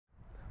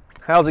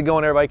How's it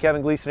going, everybody?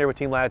 Kevin Gleason here with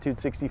Team Latitude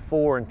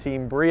 64 and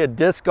Team Bria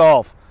Disc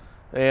Golf.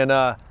 And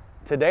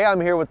today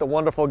I'm here with the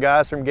wonderful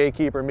guys from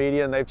Gatekeeper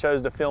Media, and they've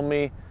chose to film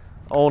me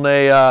on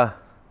a,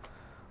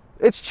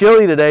 it's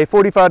chilly today,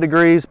 45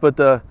 degrees, but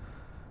the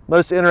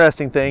most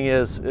interesting thing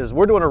is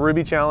we're doing a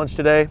Ruby challenge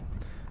today.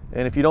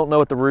 And if you don't know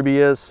what the Ruby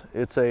is,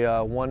 it's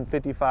a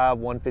 155,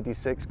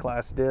 156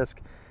 class disc.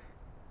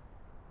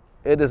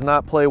 It does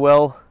not play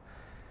well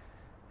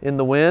in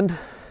the wind.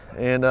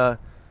 And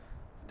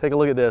take a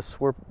look at this.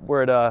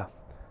 We're at a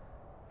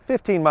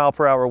 15 mile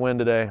per hour wind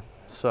today.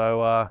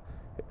 So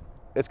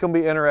it's gonna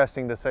be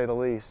interesting to say the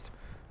least.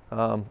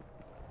 I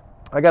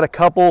got a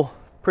couple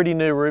pretty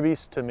new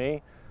Rubies to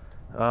me.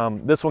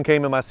 This one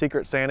came in my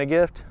Secret Santa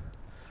gift.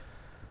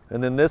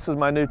 And then this is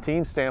my new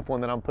team stamp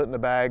one that I'm putting in the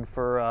bag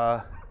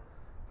for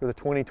the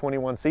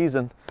 2021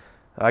 season.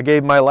 I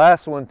gave my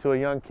last one to a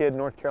young kid in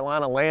North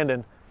Carolina,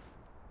 Landon.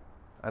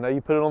 I know you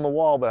put it on the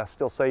wall, but I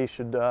still say you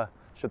should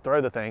throw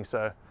the thing.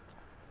 So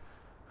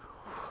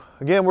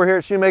again, we're here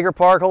at Schumaker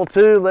Park, hole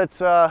 2.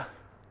 Let's, I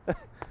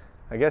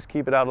guess,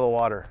 keep it out of the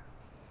water.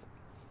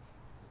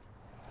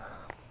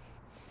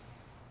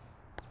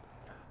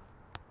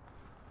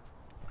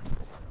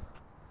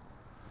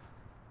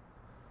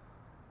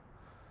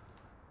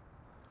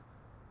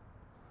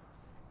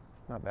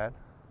 Not bad.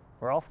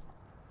 We're off.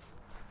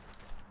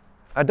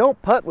 I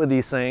don't putt with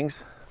these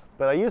things,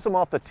 but I use them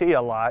off the tee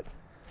a lot.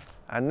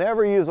 I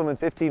never use them in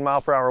 15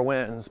 mile per hour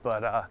winds,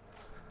 but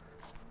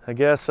I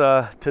guess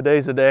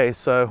today's the day.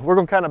 So we're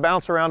gonna kind of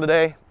bounce around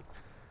today.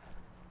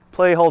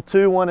 Play hole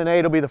 2, 1, and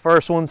 8 will be the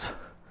first ones.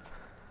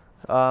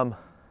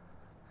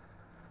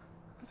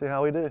 See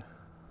how we do.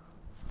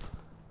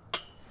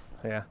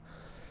 Yeah,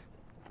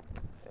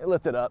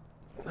 lift it up.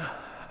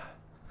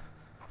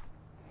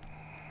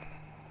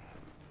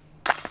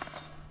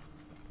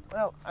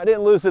 Well, I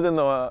didn't lose it in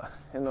the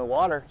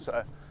water,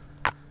 so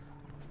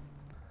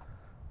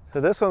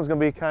this one's gonna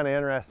be kind of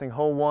interesting.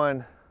 Hole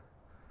 1.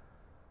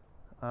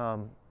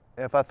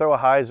 If I throw a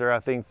hyzer, I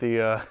think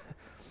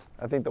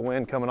the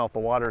wind coming off the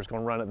water is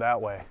gonna run it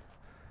that way.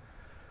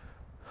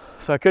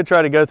 So I could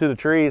try to go through the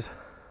trees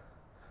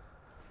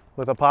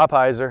with a pop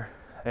hyzer,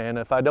 and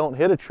if I don't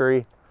hit a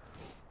tree,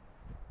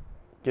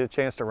 get a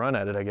chance to run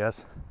at it, I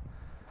guess.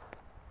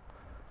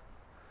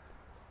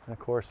 And of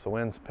course, the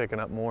wind's picking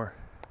up more.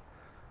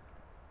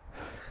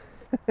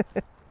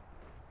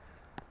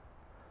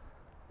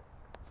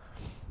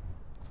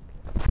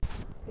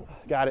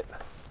 Got it.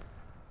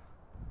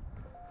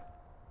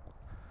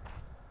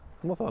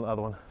 I'm gonna throw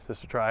another one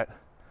just to try it.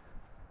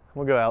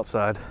 We'll go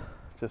outside.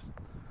 Just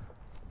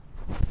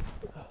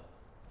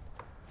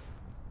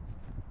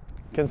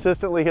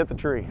consistently hit the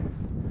tree.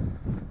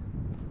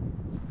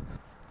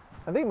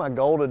 I think my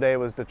goal today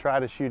was to try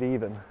to shoot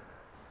even.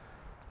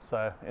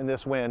 So in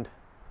this wind,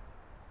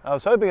 I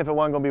was hoping if it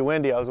wasn't gonna be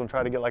windy, I was gonna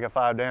try to get like a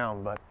 5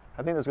 down, but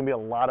I think there's gonna be a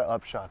lot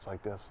of upshots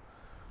like this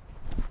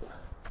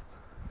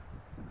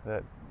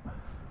that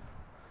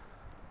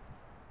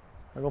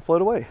are gonna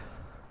float away.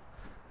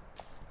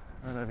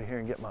 Run over here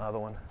and get my other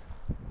one.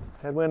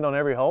 Headwind on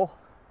every hole.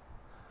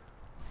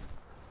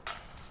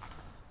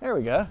 There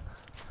we go.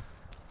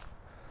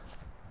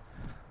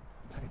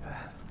 Take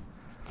that.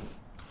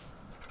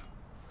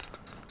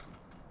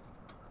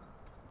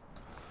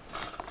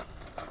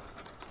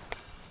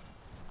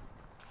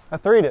 I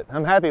 3'd it.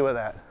 I'm happy with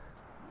that.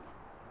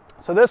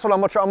 So this one I'm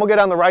gonna get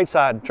on the right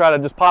side. Try to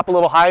just pop a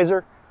little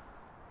hyzer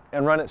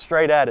and run it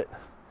straight at it.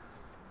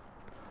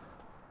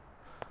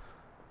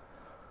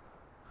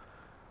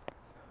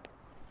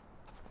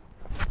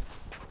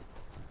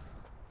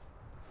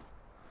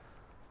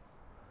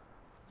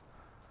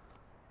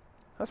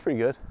 That's pretty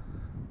good.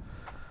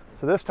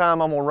 So this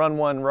time I'm gonna run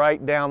one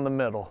right down the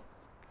middle.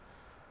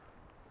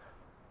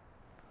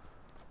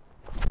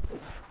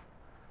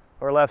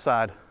 Or left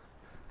side.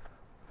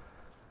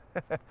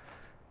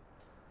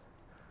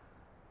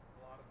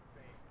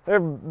 They're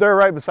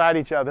right beside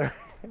each other.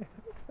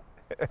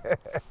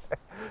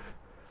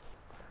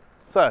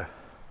 So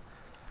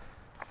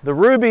the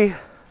Ruby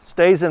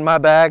stays in my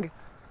bag.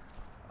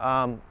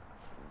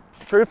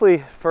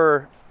 Truthfully,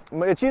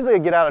 it's usually a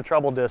get out of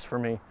trouble disc for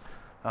me.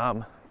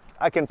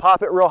 I can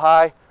pop it real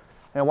high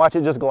and watch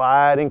it just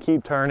glide and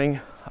keep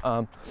turning.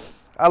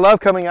 I love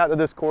coming out to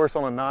this course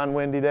on a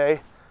non-windy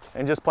day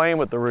and just playing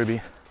with the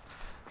Ruby.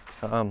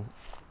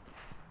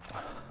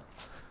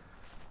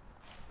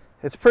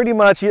 It's pretty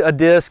much a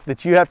disc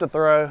that you have to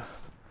throw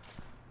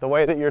the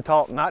way that you're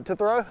taught not to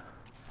throw.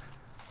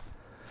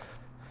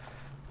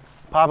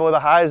 Pop it with a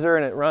hyzer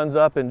and it runs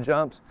up and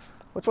jumps.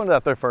 Which one did I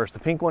throw first? The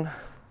pink one?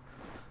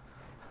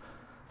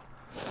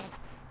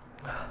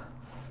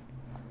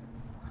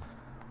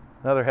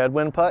 Another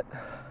headwind putt.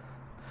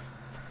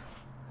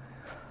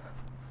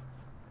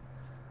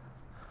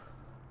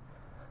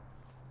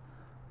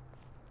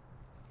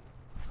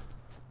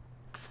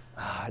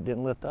 I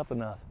didn't lift up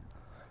enough.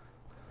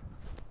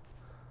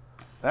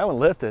 That one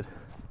lifted.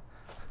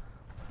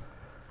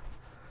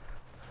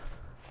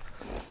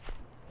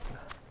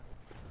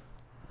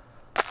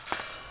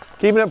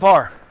 Keeping it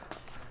par.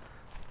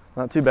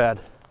 Not too bad.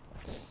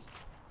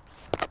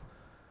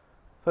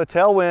 So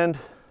tailwind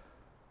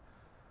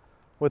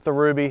with the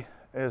Ruby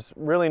is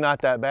really not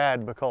that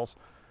bad because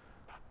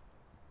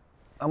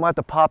I'm going to have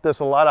to pop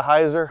this a lot of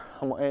hyzer.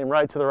 I'm going to aim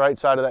right to the right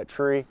side of that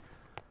tree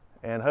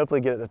and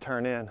hopefully get it to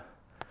turn in.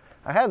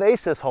 I have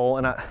aced this hole,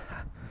 and I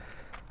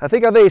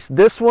think I've aced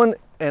this one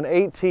and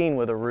 18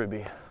 with a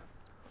Ruby.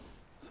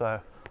 So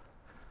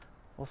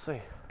we'll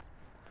see.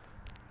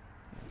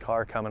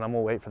 Car coming. I'm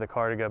going to wait for the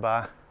car to go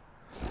by.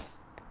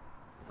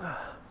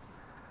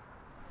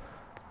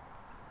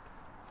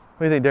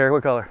 What do you think, Derek?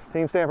 What color?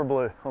 Team stamp or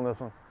blue on this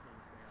one?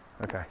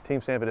 Okay,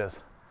 team stamp it is.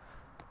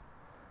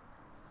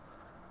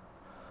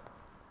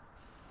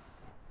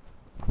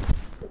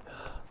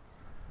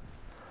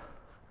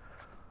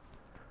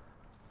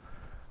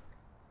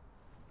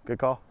 Good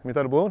call. Can we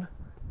throw the blue one?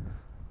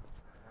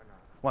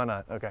 Why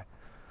not? Okay.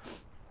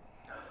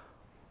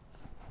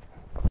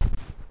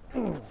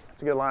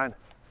 That's a good line.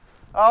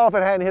 Oh, if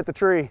it hadn't hit the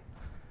tree.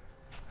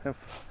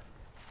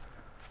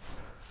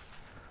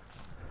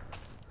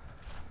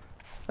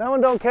 That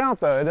one don't count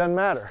though, it doesn't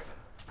matter.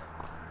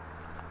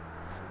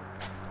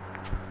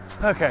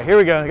 Okay, here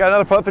we go. Got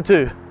another putt for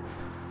two.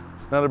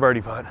 Another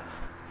birdie putt.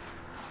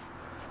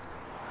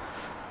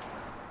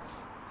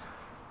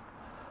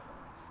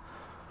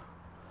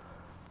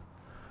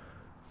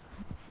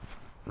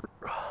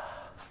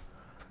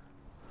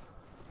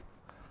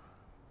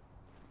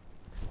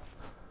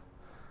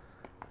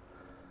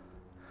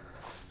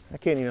 I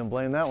can't even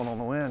blame that one on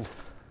the wind.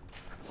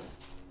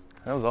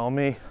 That was all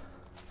me.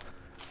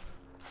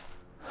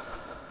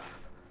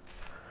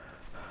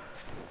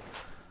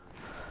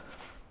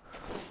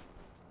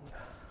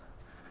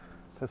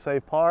 To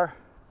save par.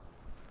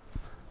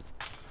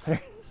 I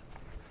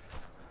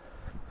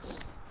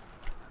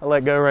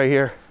let go right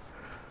here.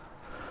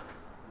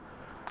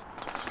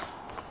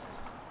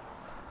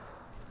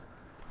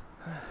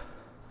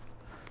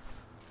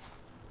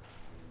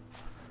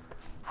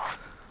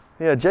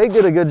 Yeah, Jake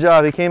did a good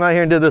job. He came out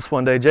here and did this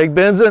one day. Jake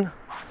Benson,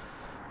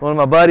 one of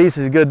my buddies,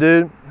 he's a good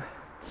dude.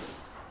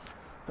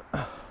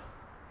 It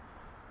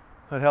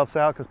helps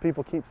out because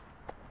people keep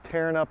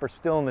tearing up or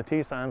stealing the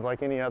tee signs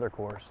like any other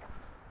course.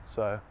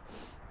 So.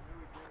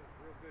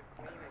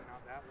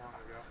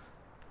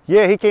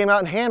 Yeah, he came out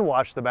and hand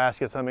washed the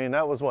baskets. I mean,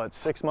 that was what,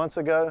 6 months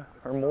ago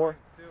or more?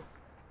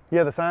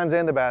 Yeah, the signs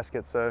and the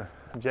baskets. So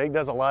Jake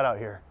does a lot out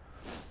here.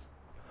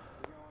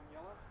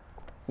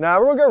 Nah,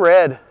 we're gonna go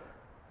red.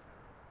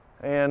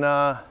 And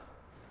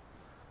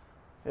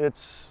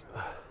it's,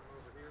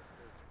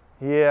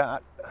 yeah,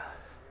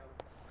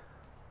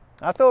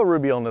 I throw a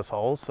Ruby on this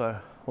hole, so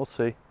we'll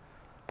see.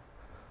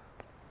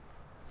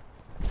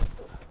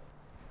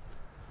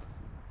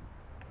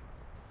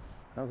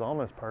 That was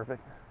almost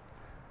perfect.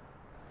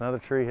 Another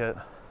tree hit.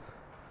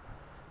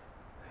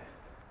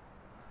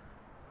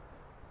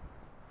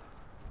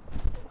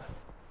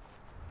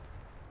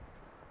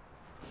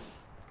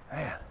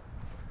 Man.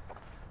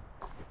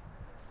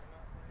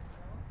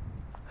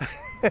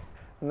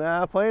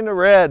 Nah, playing the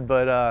red,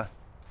 but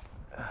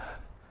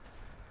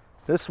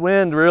this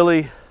wind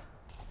really.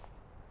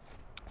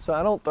 So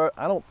I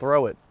don't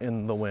throw it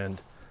in the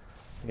wind.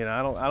 You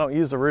know, I don't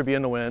use the Ruby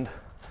in the wind.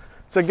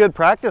 It's a good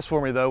practice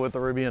for me though with the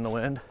Ruby in the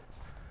wind.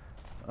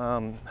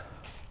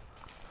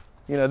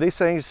 You know, these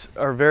things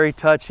are very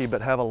touchy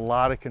but have a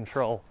lot of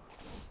control.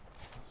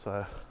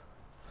 So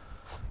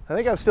I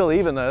think I'm still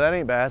even though. That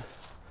ain't bad.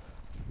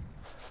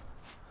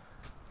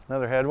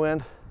 Another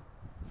headwind.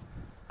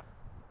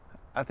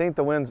 I think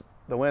the wind's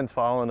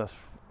following us.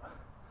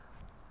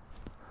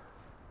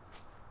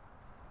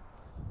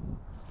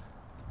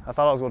 I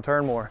thought I was going to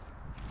turn more.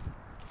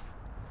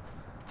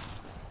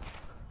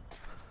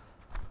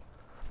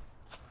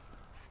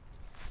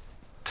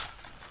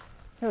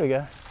 There we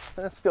go.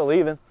 That's still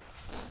even.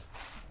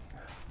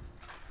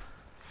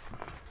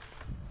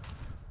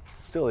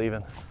 Still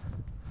even.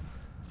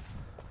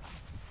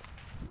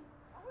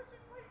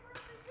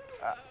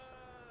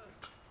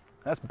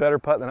 That's better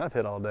putt than I've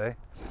hit all day.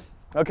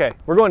 Okay,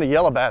 we're going to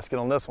yellow basket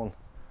on this one.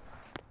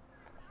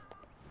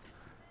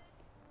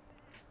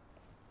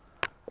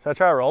 Should I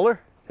try a roller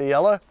to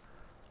yellow?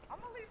 I'm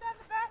gonna leave that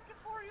in the basket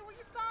for you. Will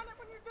you sign it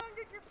when you're done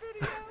getting your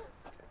video?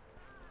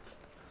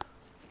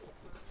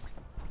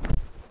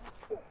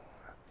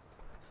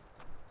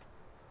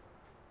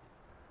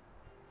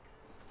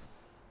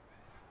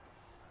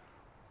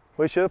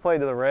 We should have played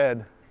to the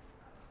red.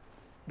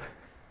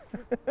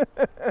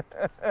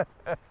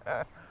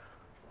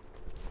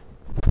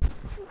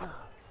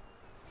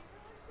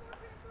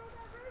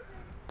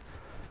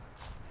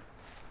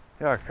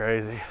 You are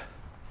crazy.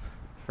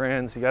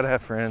 Friends, you gotta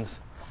have friends.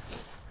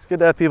 It's good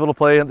to have people to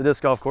play at the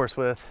disc golf course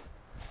with.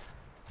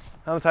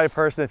 I'm the type of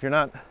person, if you're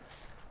not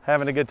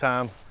having a good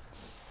time,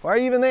 why are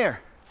you even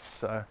there?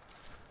 So,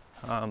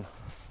 what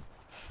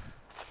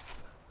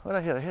did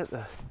I hit? I hit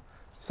the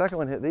second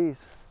one, hit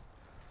these.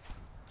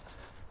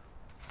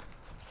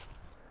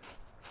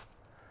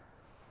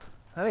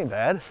 That ain't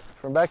bad.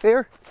 From back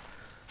there,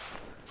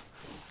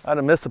 I'd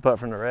have missed a putt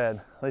from the red.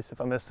 At least if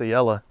I missed the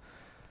yellow,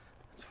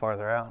 it's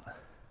farther out.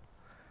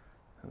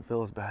 Doesn't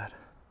feel as bad.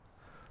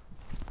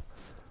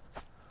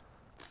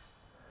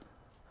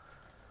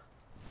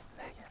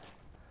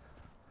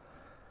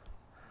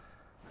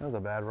 That was a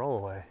bad roll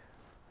away.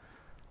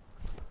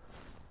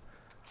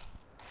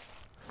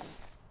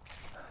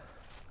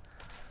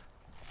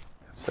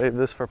 Save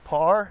this for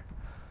par.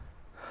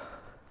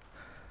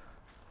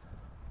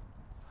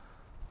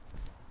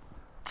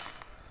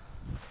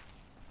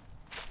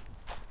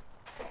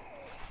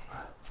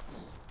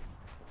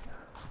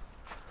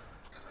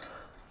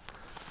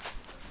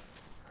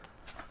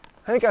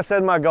 I think I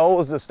said my goal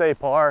was to stay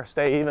par,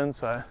 stay even,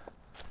 so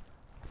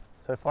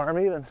far I'm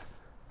even.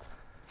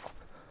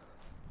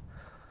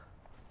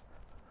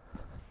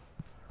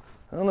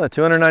 I don't know,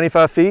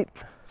 295 feet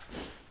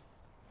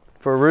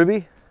for a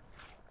Ruby.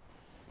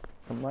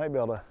 I might be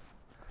able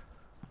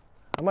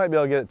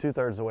to get it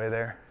 2/3 the way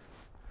there.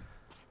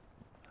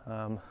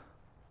 I'm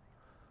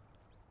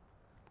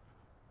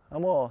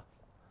gonna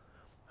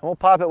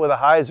pop it with a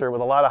hyzer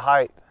with a lot of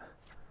height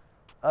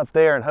up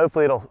there, and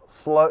hopefully it'll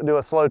do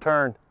a slow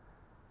turn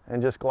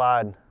and just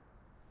glide.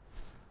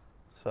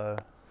 So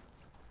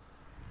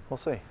we'll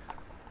see.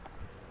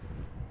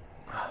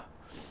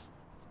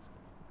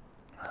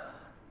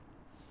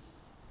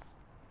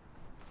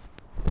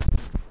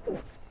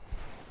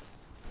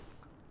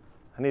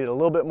 I needed a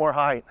little bit more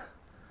height.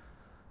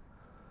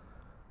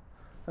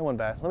 That wasn't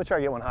bad. Let me try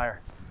to get one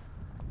higher.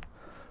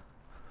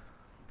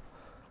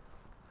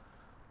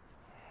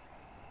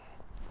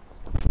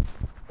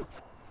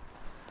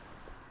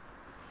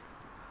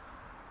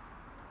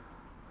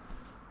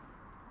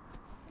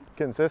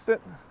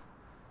 Consistent,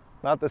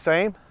 not the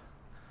same.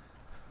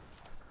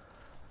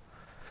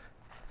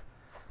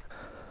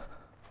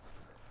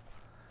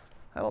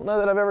 I don't know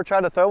that I've ever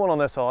tried to throw one on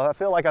this hole. I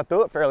feel like I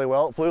threw it fairly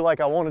well. It flew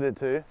like I wanted it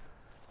to.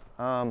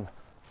 I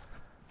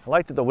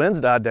like that the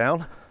winds died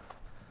down.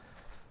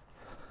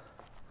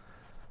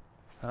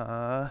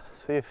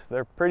 See if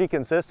they're pretty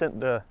consistent.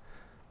 The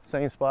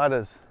same spot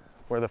as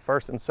where the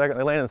first and second,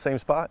 they land in the same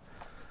spot.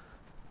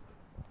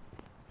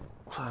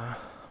 I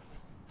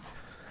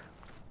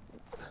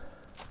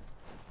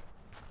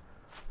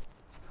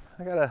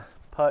got a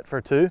putt for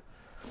 2.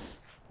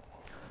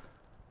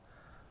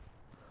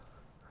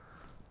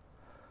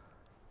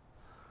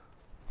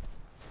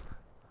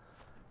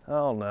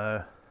 Oh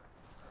no.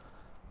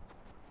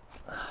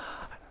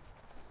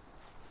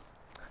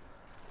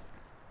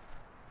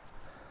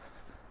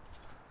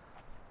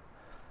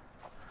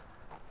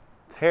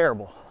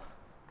 Terrible.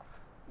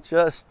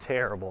 Just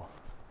terrible.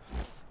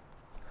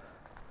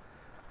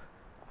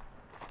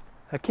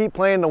 I keep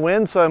playing the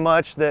wind so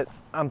much that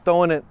I'm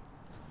throwing it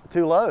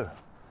too low.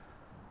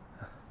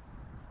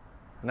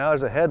 Now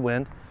there's a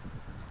headwind.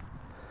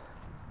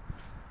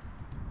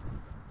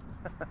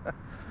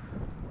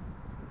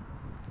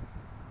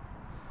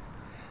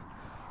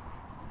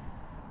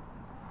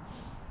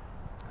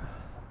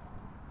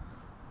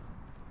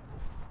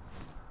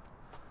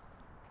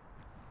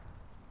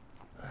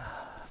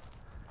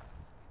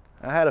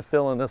 I had a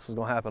feeling this was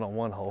going to happen on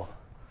one hole.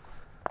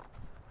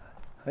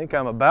 I think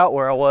I'm about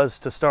where I was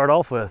to start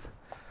off with.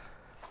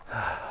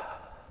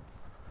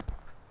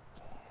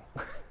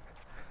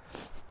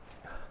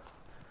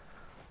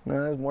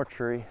 No, there's more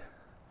tree.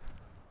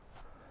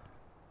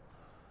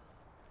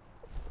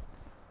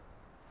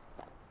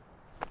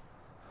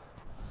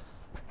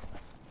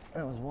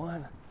 That was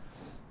 1.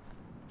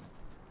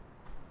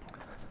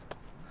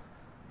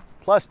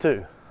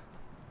 +2.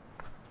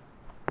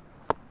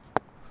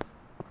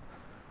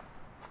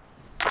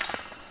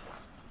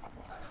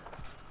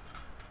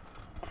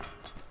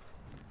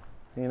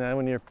 You know,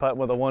 when you're putting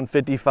with a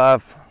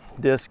 155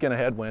 disc and a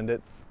headwind,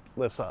 it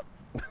lifts up.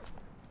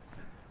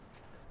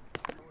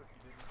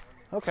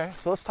 Okay,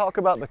 so let's talk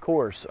about the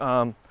course.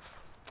 One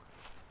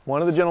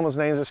of the gentlemen's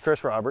names is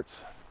Chris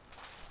Roberts.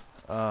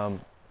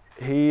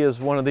 He is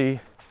one of the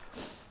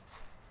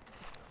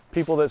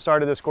people that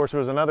started this course. There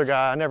was another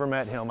guy, I never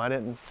met him. I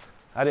didn't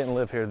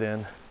live here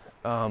then.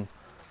 And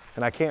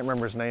I can't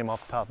remember his name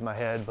off the top of my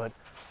head, but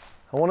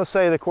I want to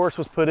say the course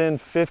was put in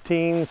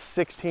 15,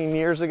 16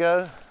 years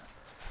ago.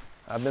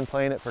 I've been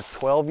playing it for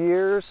 12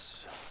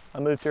 years. I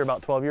moved here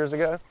about 12 years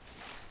ago.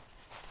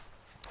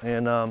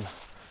 And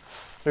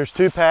there's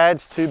 2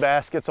 pads, 2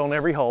 baskets on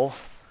every hole.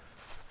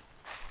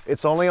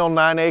 It's only on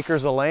 9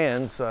 acres of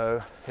land,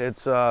 so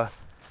it's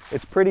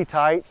pretty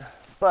tight,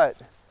 but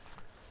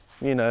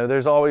you know,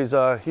 there's always,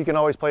 you can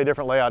always play a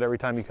different layout every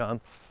time you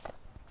come.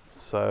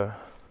 So,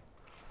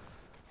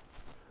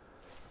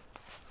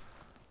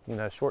 you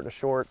know, short to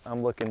short,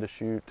 I'm looking to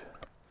shoot,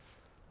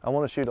 I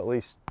want to shoot at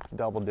least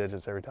double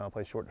digits every time I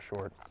play short to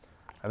short.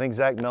 I think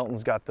Zach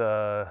Melton's got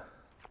the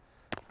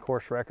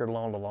course record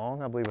long to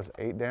long. I believe it was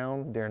 8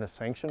 down during a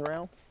sanction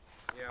round.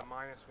 Yeah,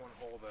 -1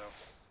 hole though.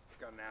 It's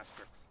got an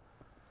asterisk.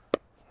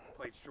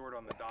 Played short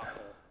on the dock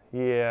hole.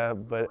 Yeah,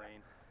 but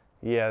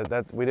yeah,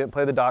 that we didn't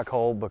play the dock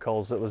hole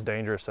because it was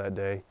dangerous that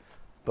day.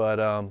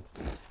 But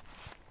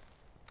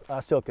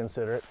I still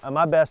consider it.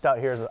 My best out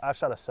here is I've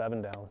shot a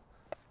 7 down,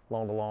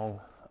 long to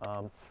long.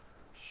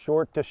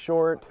 Short to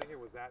short. I think it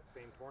was that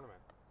same tournament.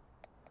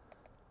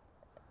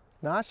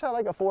 No, I shot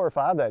like a 4 or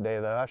 5 that day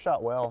though. I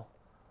shot well.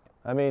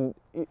 I mean,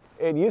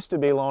 it used to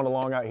be long to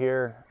long out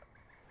here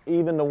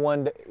even the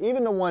one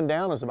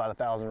down is about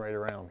 1,000 right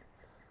around.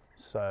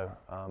 So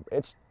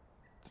it's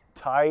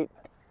tight,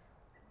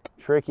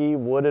 tricky,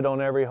 wooded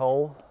on every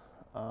hole.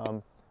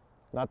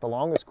 Not the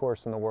longest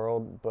course in the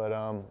world, but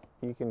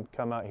you can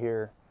come out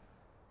here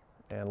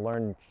and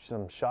learn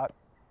some shot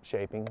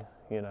shaping.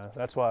 You know,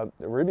 that's why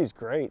the Ruby's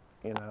great.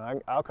 You know,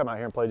 I'll come out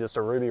here and play just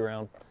a Ruby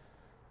round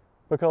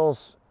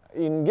because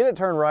you can get it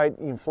turned right,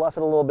 you can fluff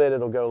it a little bit,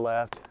 it'll go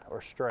left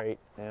or straight,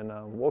 and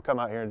we'll come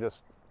out here and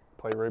just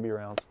play Ruby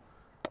rounds.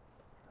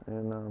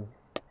 And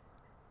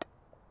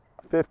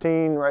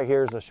 15 right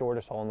here is the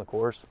shortest hole in the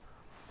course.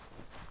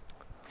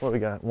 What do we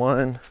got?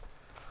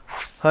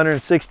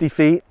 160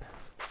 feet.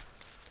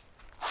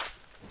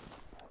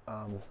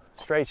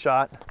 Straight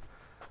shot.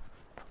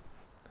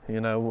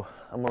 You know,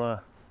 I'm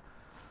gonna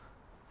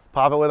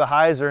pop it with a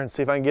hyzer and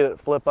see if I can get it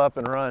flip up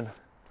and run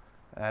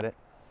at it.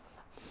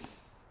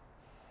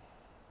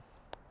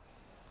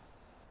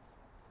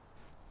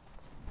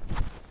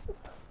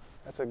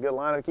 That's a good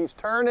line. It keeps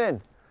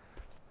turning.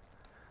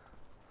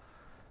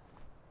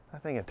 I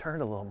think it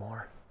turned a little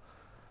more.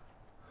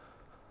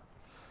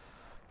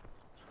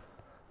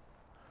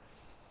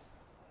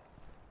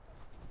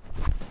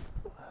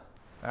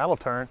 That'll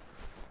turn.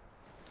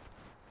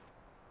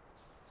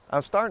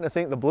 I'm starting to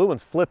think the blue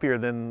one's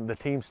flippier than the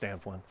team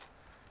stamp one.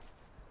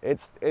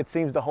 It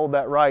seems to hold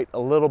that right a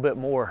little bit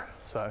more.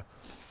 So,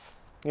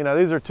 you know,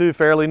 these are two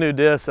fairly new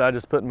discs I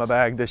just put in my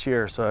bag this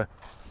year. So,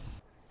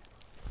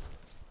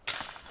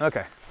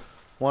 okay,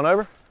 one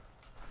over.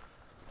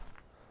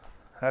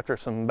 After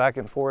some back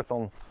and forth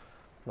on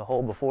the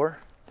hole before,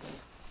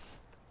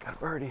 got a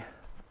birdie.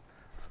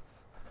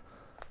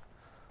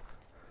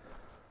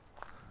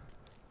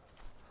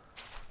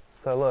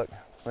 So look,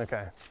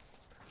 okay.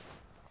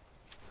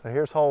 So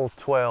here's hole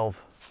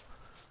 12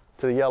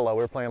 to the yellow.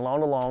 We were playing long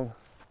to long,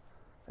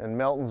 and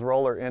Melton's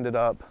roller ended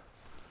up,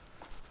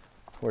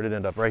 where did it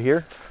end up? Right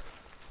here?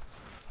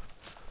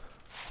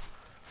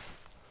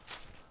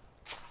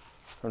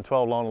 From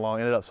 12 long to long,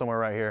 ended up somewhere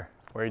right here,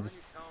 where he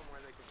just. Tell them where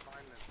they can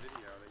find this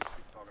video that you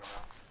keep talking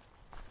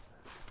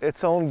about.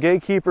 It's on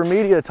Gatekeeper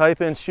Media.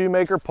 Type in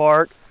Schumaker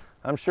Park.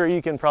 I'm sure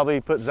you can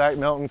probably put Zach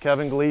Melton,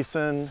 Kevin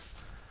Gleason.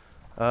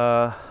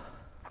 Who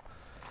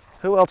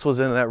else was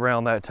in that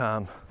round that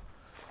time?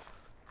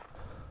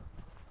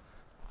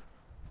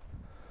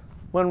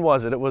 When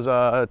was it? It was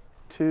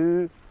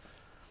 2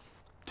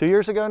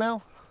 years ago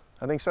now?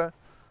 I think so.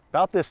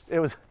 About this, it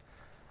was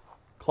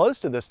close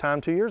to this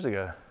time 2 years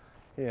ago.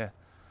 Yeah.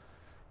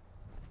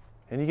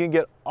 And you can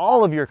get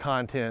all of your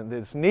content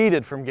that's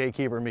needed from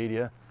Gatekeeper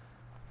Media.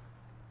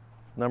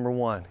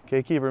 #1.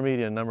 Gatekeeper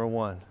Media,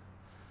 #1.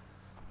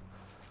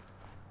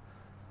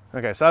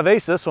 Okay, so I've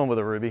aced this one with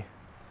a Ruby.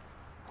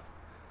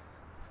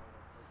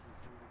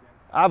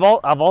 I've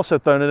also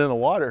thrown it in the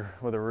water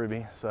with a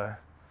Ruby, so.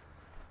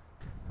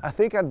 I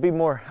think I'd be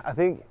more, I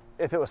think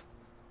if it was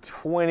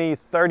 20,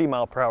 30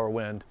 mile per hour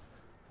wind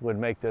would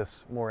make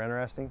this more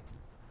interesting,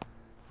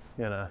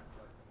 you know.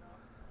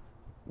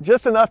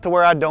 Just enough to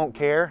where I don't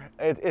care.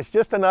 It's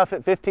just enough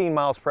at 15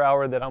 miles per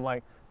hour that I'm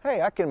like,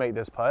 hey, I can make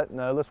this putt.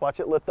 No, let's watch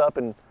it lift up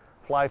and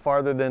fly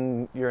farther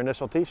than your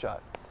initial tee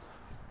shot.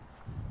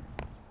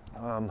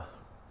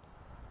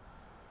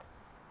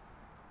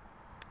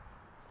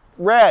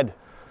 Red,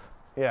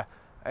 yeah.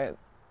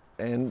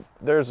 And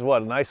there's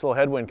what, a nice little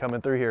headwind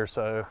coming through here,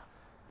 so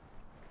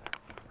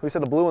we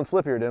said the blue one's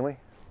flippier, didn't we?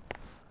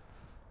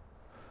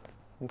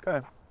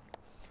 Okay,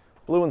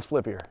 blue one's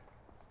flippier.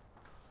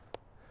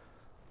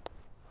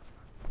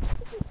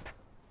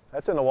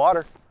 That's in the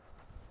water.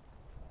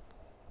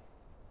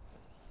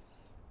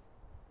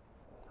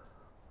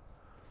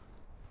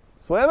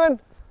 Swimming?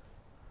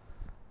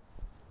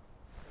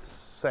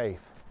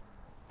 Safe.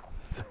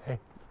 Safe.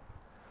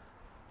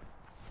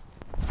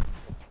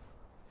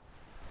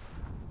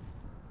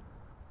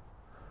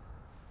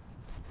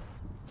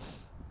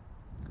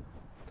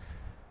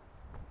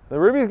 The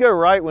Rubies go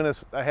right when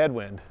it's a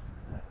headwind.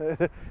 They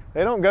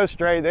don't go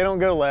straight, they don't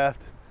go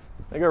left,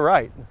 they go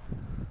right.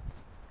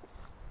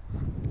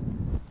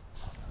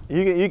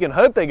 You can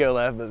hope they go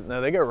left, but no,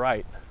 they go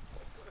right.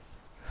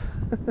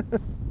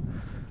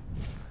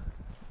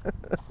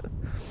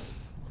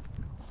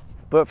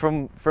 But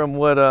from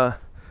what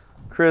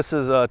Chris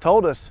has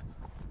told us,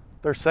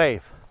 they're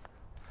safe.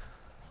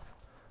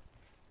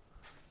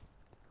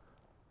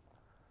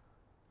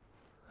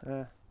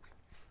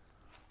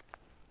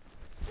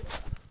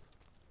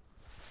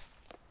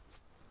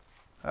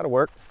 That'll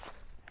work.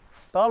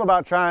 Thought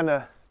about trying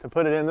to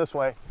put it in this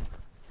way.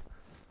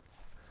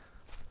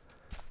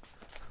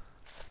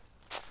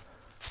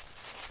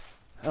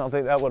 I don't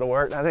think that would have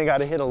worked. I think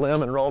I'd have hit a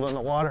limb and rolled in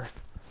the water.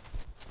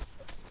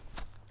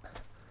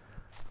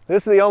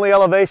 This is the only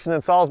elevation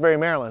in Salisbury,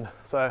 Maryland,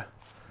 so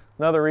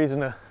another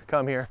reason to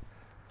come here.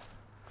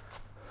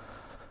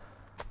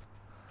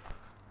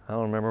 I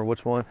don't remember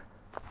which one.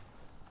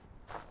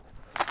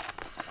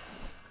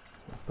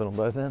 Put them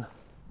both in.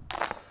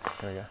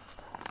 There we go.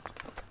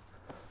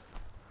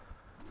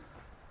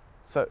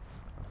 So,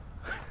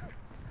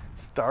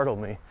 startled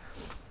me.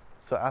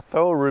 So I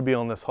throw a Ruby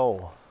on this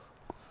hole.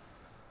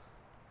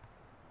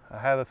 I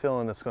have a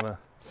feeling it's gonna,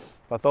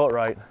 if I throw it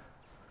right,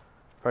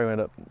 probably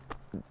end up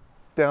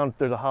down,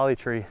 there's a holly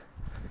tree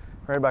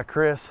right by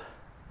Chris.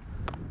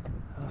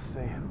 Let's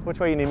see, which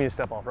way you need me to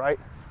step off, right?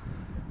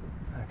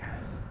 Okay.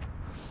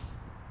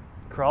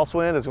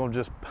 Crosswind is gonna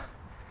just,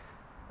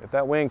 if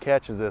that wind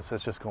catches this,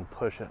 it's just gonna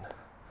push it.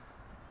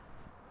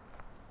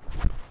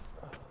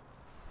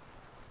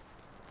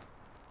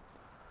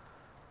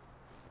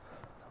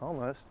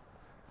 Almost.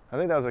 I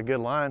think that was a good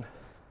line.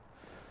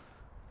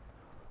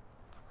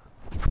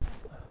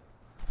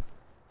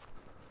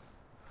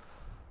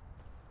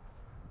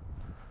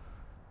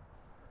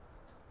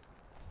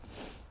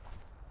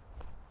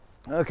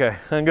 Okay,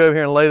 I'm gonna go over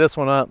here and lay this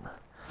one up.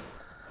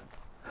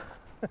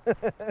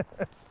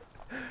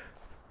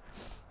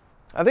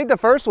 I think the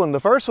first one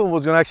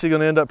was actually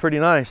gonna end up pretty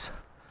nice.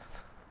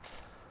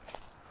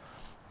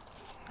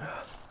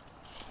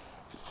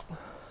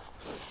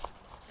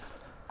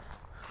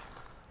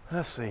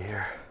 Let's see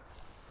here.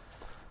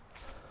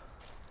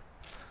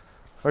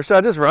 Or should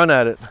I just run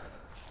at it?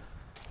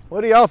 What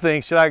do y'all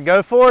think? Should I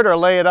go for it or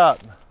lay it up?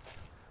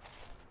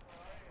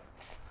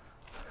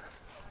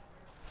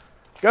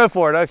 Go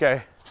for it,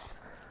 okay.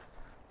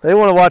 They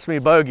want to watch me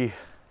bogey.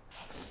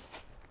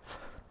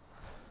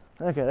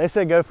 Okay, they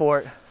said go for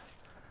it.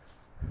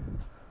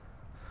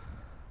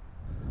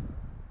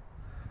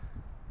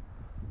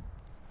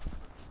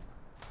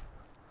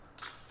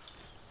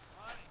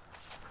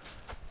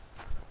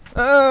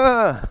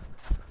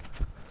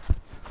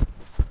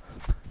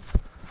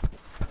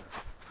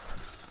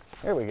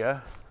 There we go.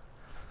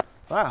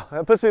 Wow,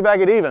 that puts me back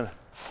at even.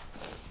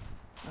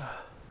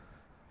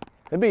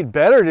 It'd be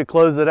better to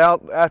close it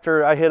out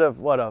after I hit a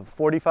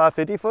 45,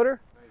 50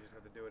 footer? No, you just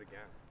have to do it again.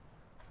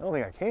 I don't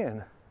think I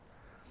can.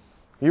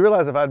 You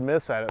realize if I'd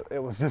missed that,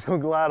 it was just gonna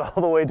glide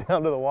all the way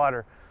down to the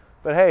water.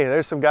 But hey,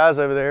 there's some guys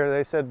over there.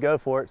 They said go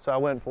for it, so I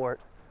went for it.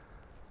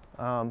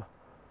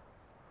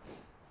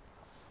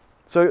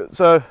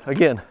 So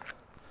again,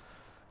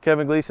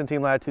 Kevin Gleason,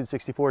 Team Latitude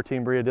 64,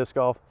 Team Bria Disc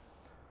Golf,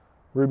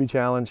 Ruby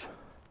Challenge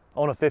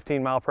on a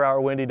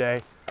 15-mile-per-hour windy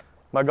day.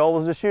 My goal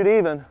was to shoot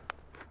even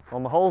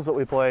on the holes that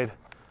we played.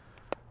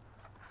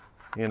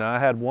 You know, I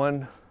had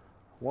one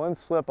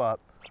slip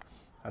up.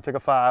 I took a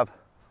 5.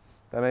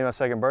 That made my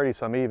second birdie,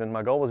 so I'm even.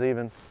 My goal was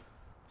even.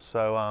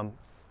 So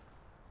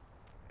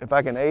if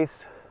I can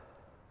ace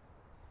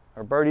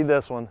or birdie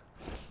this one,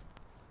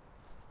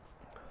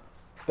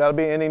 that'll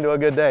be ending to a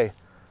good day.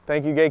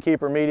 Thank you,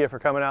 Gatekeeper Media, for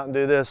coming out and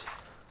do this.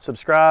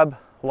 Subscribe,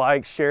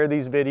 like, share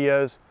these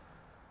videos.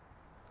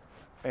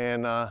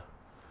 And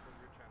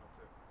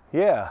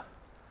yeah.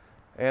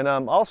 And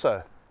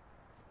also,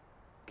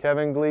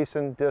 Kevin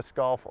Gleason Disc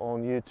Golf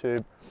on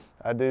YouTube.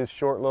 I do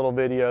short little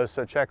videos,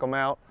 so check them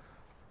out.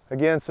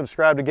 Again,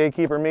 subscribe to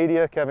Gatekeeper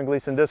Media, Kevin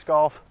Gleason Disc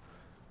Golf,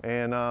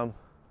 and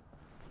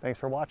thanks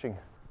for watching.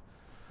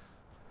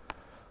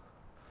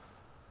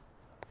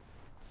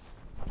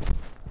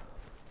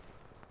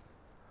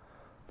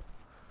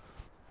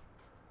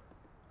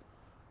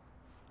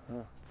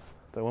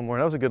 That one more,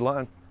 that was a good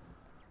line.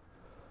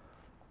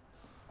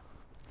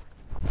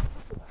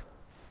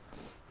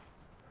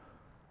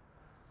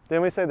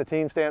 Didn't we say the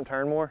team stamp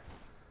turn more?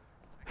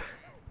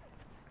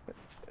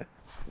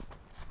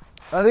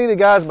 I think the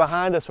guys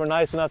behind us were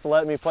nice enough to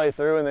let me play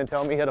through and then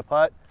tell me hit a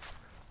putt.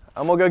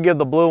 I'm gonna go give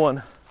the blue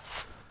one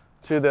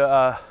to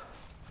the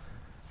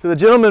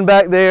gentleman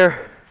back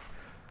there.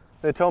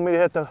 They told me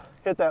to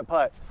hit that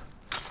putt,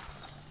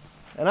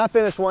 and I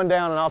finished one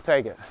down, and I'll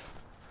take it.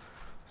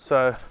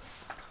 So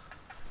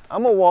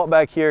I'm gonna walk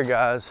back here,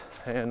 guys,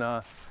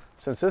 and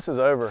since this is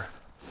over,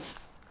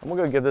 I'm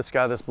gonna go give this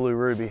guy this blue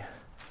ruby.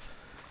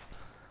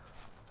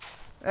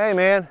 Hey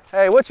man,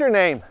 hey, what's your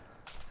name?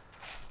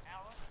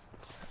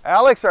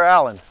 Alex or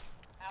Alan?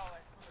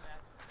 Alex,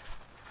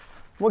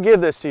 We'll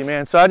give this to you,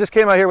 man. So I just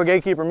came out here with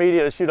Gatekeeper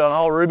Media to shoot on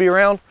all ruby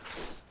round.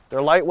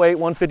 They're lightweight,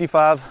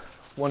 155,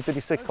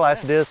 156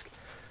 class disc.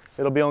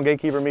 It'll be on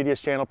Gatekeeper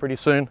Media's channel pretty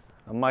soon.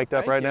 I'm mic'd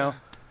up right now.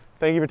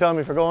 Thank you for telling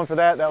me for going for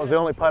that. That was the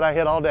only putt I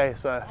hit all day.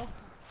 So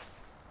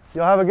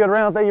y'all have a good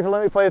round. Thank you for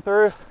letting me play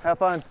through. Have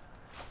fun.